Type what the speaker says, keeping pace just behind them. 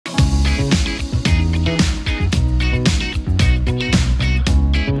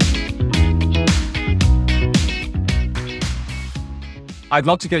I'd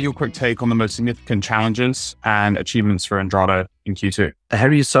love to get your quick take on the most significant challenges and achievements for Andrada in Q2.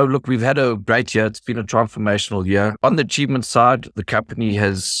 Harry, so look, we've had a great year. It's been a transformational year. On the achievement side, the company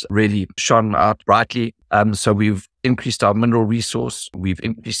has really shone out brightly. So we've increased our mineral resource. We've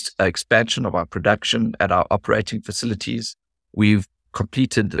increased expansion of our production at our operating facilities. We've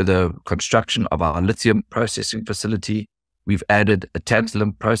completed the construction of our lithium processing facility. We've added a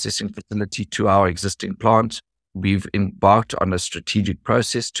tantalum processing facility to our existing plant. We've embarked on a strategic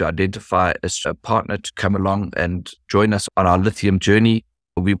process to identify a partner to come along and join us on our lithium journey.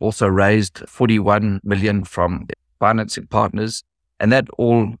 We've also raised 41 million from financing partners, and that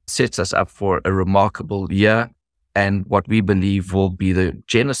all sets us up for a remarkable year and what we believe will be the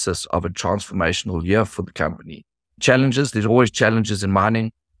genesis of a transformational year for the company. Challenges, there's always challenges in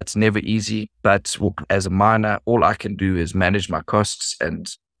mining. It's never easy, but as a miner, all I can do is manage my costs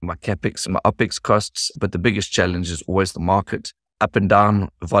and my capex and my opex costs. But the biggest challenge is always the market. Up and down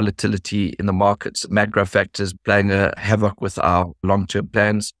volatility in the markets, macro factors playing a havoc with our long-term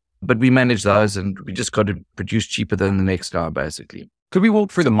plans. But we manage those and we just got to produce cheaper than the next guy, basically. Could we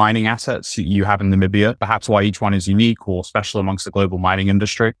walk through the mining assets you have in Namibia, perhaps why each one is unique or special amongst the global mining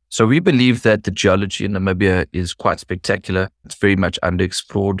industry? So we believe that the geology in Namibia is quite spectacular. It's very much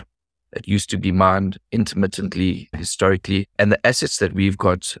underexplored. It used to be mined intermittently, historically, and the assets that we've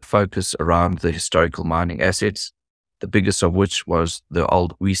got focus around the historical mining assets, the biggest of which was the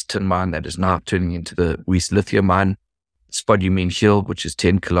old West tin mine that is now turning into the West lithium mine, Spodumene Hill, which is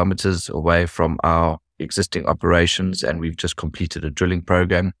 10 kilometers away from our existing operations, and we've just completed a drilling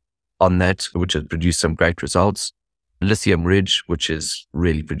program on that, which has produced some great results. Lithium Ridge, which has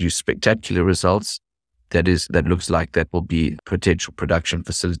really produced spectacular results. That looks like that will be a potential production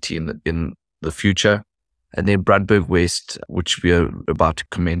facility in the future. And then Brandberg West, which we are about to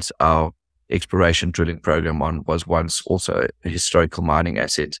commence our exploration drilling program on, was once also a historical mining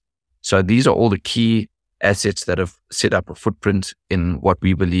asset. So these are all the key assets that have set up a footprint in what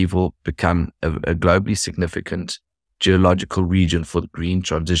we believe will become a globally significant geological region for the green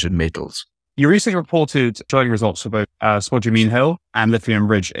transition metals. You recently reported drilling results for both Spodumene Hill and Lithium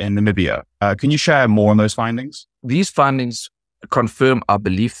Ridge in Namibia. Can you share more on those findings? These findings confirm our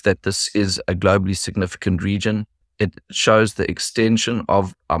belief that this is a globally significant region. It shows the extension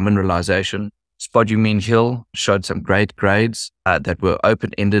of our mineralization. Spodumene Hill showed some great grades that were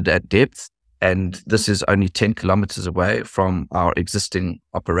open-ended at depth, and this is only 10 kilometers away from our existing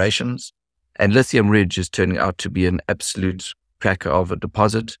operations. And Lithium Ridge is turning out to be an absolute cracker of a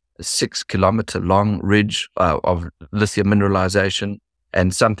deposit. 6 kilometer long ridge of lithium mineralization,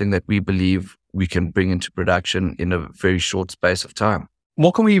 and something that we believe we can bring into production in a very short space of time.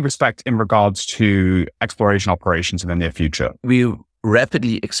 What can we expect in regards to exploration operations in the near future? We're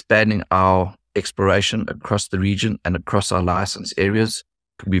rapidly expanding our exploration across the region and across our license areas.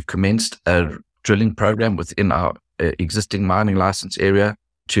 We've commenced a drilling program within our existing mining license area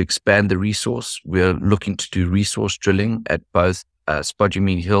to expand the resource. We're looking to do resource drilling at both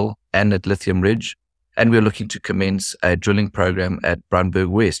Spodumene Hill and at Lithium Ridge. And we're looking to commence a drilling program at Brandberg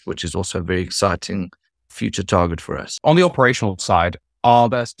West, which is also a very exciting future target for us. On the operational side, are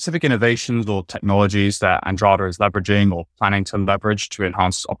there specific innovations or technologies that Andrada is leveraging or planning to leverage to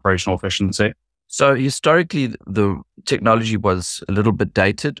enhance operational efficiency? So historically, the technology was a little bit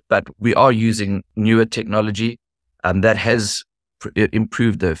dated, but we are using newer technology that has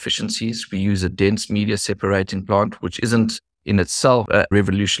improved the efficiencies. We use a dense media separating plant, which isn't in itself a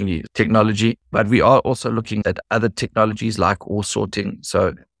revolutionary technology, but we are also looking at other technologies like ore sorting,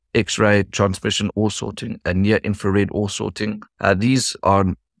 so X-ray transmission ore sorting and near-infrared ore sorting. These are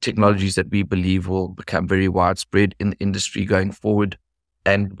technologies that we believe will become very widespread in the industry going forward,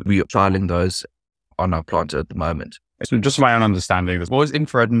 and we are trialing those on our plant at the moment. So just my own understanding, what is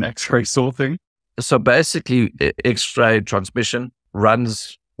infrared and X-ray sorting? So basically, X-ray transmission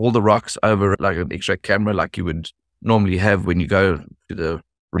runs all the rocks over like an X-ray camera, like you would normally have when you go to the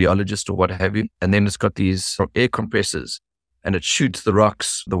radiologist or what have you. And then it's got these air compressors and it shoots the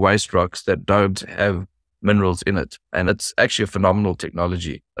rocks, the waste rocks that don't have minerals in it. And it's actually a phenomenal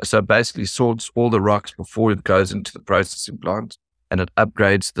technology. So it basically sorts all the rocks before it goes into the processing plant, and it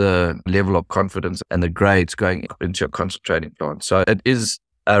upgrades the level of confidence and the grades going into a concentrating plant. So it is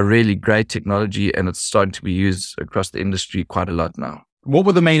a really great technology, and it's starting to be used across the industry quite a lot now. What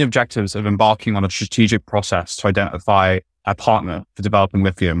were the main objectives of embarking on a strategic process to identify a partner for developing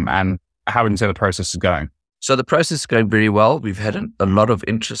lithium, and how would you say the process is going? So the process is going very well. We've had a lot of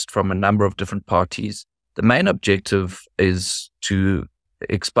interest from a number of different parties. The main objective is to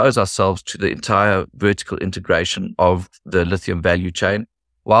expose ourselves to the entire vertical integration of the lithium value chain.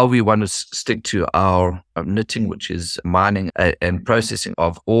 while we want to stick to our knitting, which is mining and processing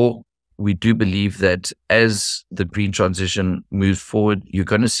of ore, we do believe that as the green transition moves forward, you're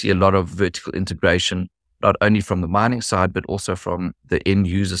going to see a lot of vertical integration, not only from the mining side, but also from the end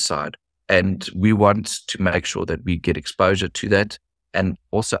user side. And we want to make sure that we get exposure to that and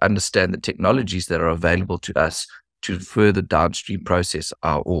also understand the technologies that are available to us to further downstream process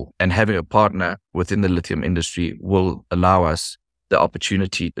our ore. And having a partner within the lithium industry will allow us the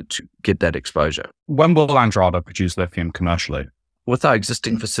opportunity to get that exposure. When will Andrada produce lithium commercially? With our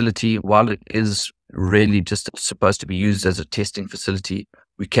existing facility, while it is really just supposed to be used as a testing facility,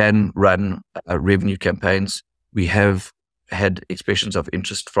 we can run revenue campaigns. We have had expressions of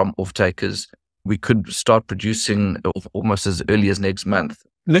interest from off-takers. We could start producing almost as early as next month.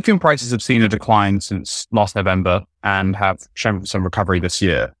 Lithium prices have seen a decline since last November and have shown some recovery this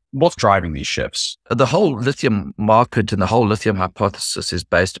year. What's driving these shifts? The whole lithium market and the whole lithium hypothesis is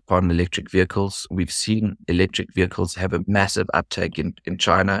based upon electric vehicles. We've seen electric vehicles have a massive uptake in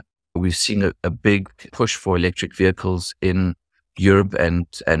China. We've seen a big push for electric vehicles in Europe and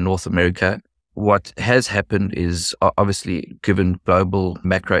North America. What has happened is obviously, given global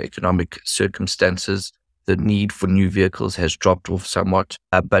macroeconomic circumstances, the need for new vehicles has dropped off somewhat.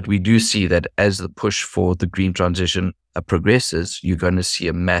 But we do see that as the push for the green transition progresses, you're going to see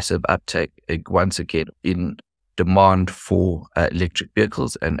a massive uptake once again in demand for electric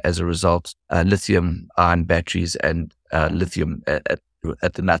vehicles. And as a result, lithium ion batteries and lithium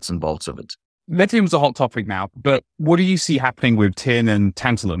at the nuts and bolts of it. Lithium's a hot topic now, but what do you see happening with tin and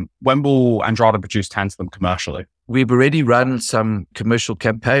tantalum? When will Andrada produce tantalum commercially? We've already run some commercial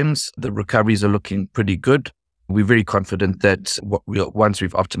campaigns. The recoveries are looking pretty good. We're very confident that once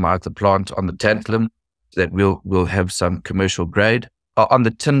we've optimized the plant on the tantalum, that we'll have some commercial grade. On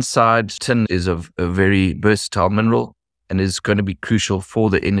the tin side, tin is a very versatile mineral and is going to be crucial for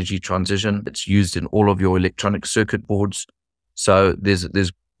the energy transition. It's used in all of your electronic circuit boards. So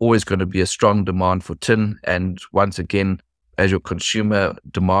there's always going to be a strong demand for tin. And once again, as your consumer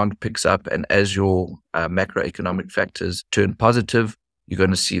demand picks up and as your macroeconomic factors turn positive, you're going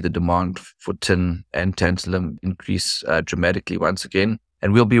to see the demand for tin and tantalum increase dramatically once again.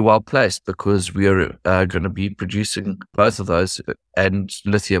 And we'll be well placed because we are going to be producing both of those and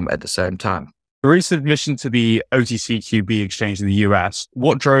lithium at the same time. The recent admission to the OTCQB exchange in the US,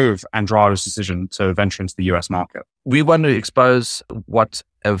 what drove Andrada's decision to venture into the US market? We want to expose what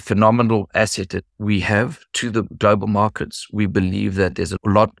a phenomenal asset that we have to the global markets. We believe that there's a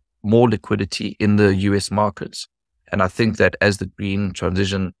lot more liquidity in the US markets. And I think that as the green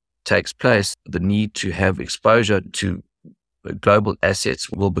transition takes place, the need to have exposure to global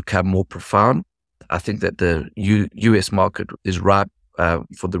assets will become more profound. I think that the US market is ripe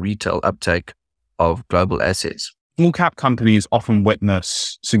for the retail uptake of global assets. Small cap companies often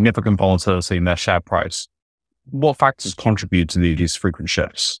witness significant volatility in their share price. What factors contribute to these frequent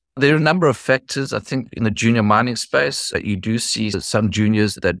shifts? There are a number of factors. I think in the junior mining space, you do see some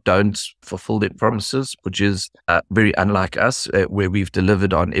juniors that don't fulfill their promises, which is very unlike us, where we've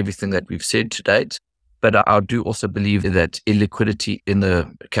delivered on everything that we've said to date. But I do also believe that illiquidity in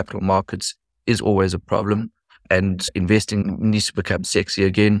the capital markets is always a problem, and investing needs to become sexy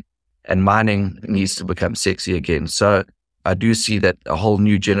again, and mining needs to become sexy again. So I do see that a whole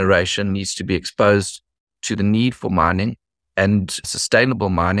new generation needs to be exposed to the need for mining and sustainable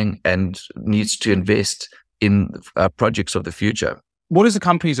mining and needs to invest in projects of the future. What is the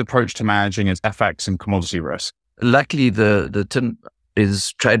company's approach to managing its FX and commodity risk? Luckily, the tin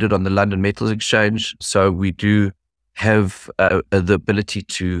is traded on the London Metals Exchange. So we do have the ability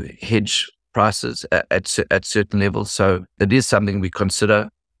to hedge prices at certain levels. So it is something we consider.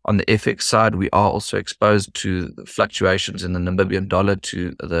 On the FX side, we are also exposed to the fluctuations in the Namibian dollar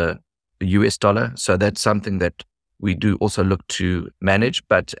to the US dollar. So that's something that we do also look to manage.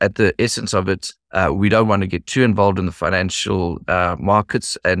 But at the essence of it, we don't want to get too involved in the financial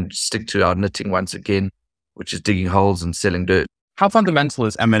markets and stick to our knitting once again, which is digging holes and selling dirt. How fundamental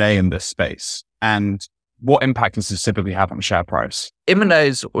is M&A in this space? And what impact does this typically have on the share price? M&A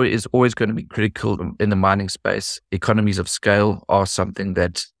is always going to be critical in the mining space. Economies of scale are something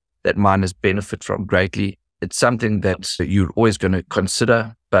that miners benefit from greatly. It's something that you're always going to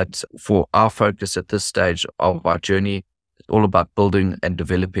consider. But for our focus at this stage of our journey, it's all about building and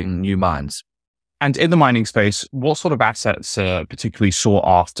developing new mines. And in the mining space, what sort of assets are particularly sought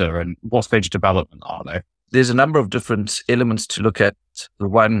after and what stage of development are they? There's a number of different elements to look at. The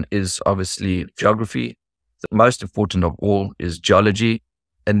one is obviously geography. The most important of all is geology.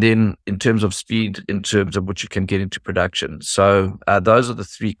 And then in terms of speed, in terms of what you can get into production. So those are the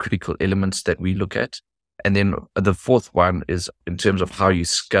three critical elements that we look at. And then the fourth one is in terms of how you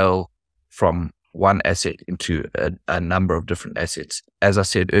scale from one asset into a number of different assets. As I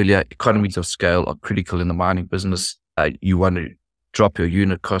said earlier, economies of scale are critical in the mining business. You want to drop your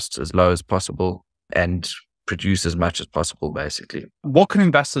unit costs as low as possible and produce as much as possible, basically. What can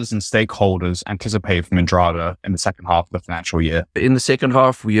investors and stakeholders anticipate from Andrada in the second half of the financial year? In the second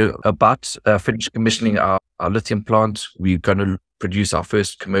half, we are about finished commissioning our lithium plant. We're going to produce our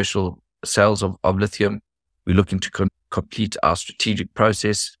first commercial sales of lithium. We're looking to complete our strategic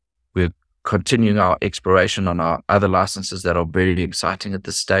process. We're continuing our exploration on our other licenses that are very exciting at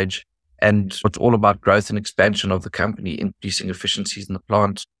this stage. And it's all about growth and expansion of the company, increasing efficiencies in the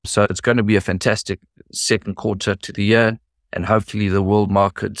plant. So it's going to be a fantastic second quarter to the year, and hopefully the world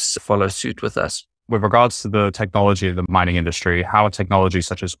markets follow suit with us. With regards to the technology of the mining industry, how are technologies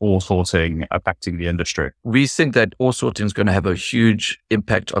such as ore sorting affecting the industry? We think that ore sorting is going to have a huge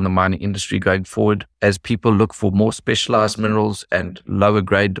impact on the mining industry going forward. As people look for more specialized minerals and lower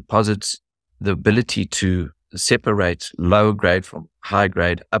grade deposits, the ability to separate lower grade from high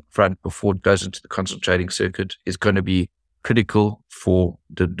grade upfront before it goes into the concentrating circuit is going to be critical for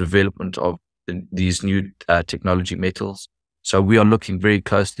the development of these new technology metals. So we are looking very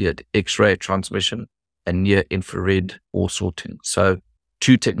closely at X-ray transmission and near infrared ore sorting. So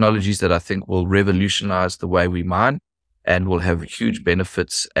two technologies that I think will revolutionize the way we mine and will have huge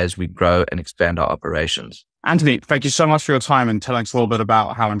benefits as we grow and expand our operations. Anthony, thank you so much for your time and telling us a little bit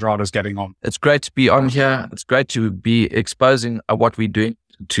about how Andrada is getting on. It's great to be on here. It's great to be exposing what we're doing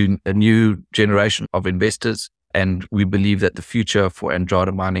to a new generation of investors. And we believe that the future for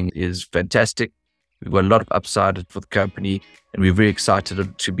Andrada Mining is fantastic. We've got a lot of upside for the company, and we're very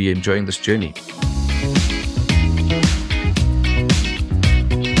excited to be enjoying this journey.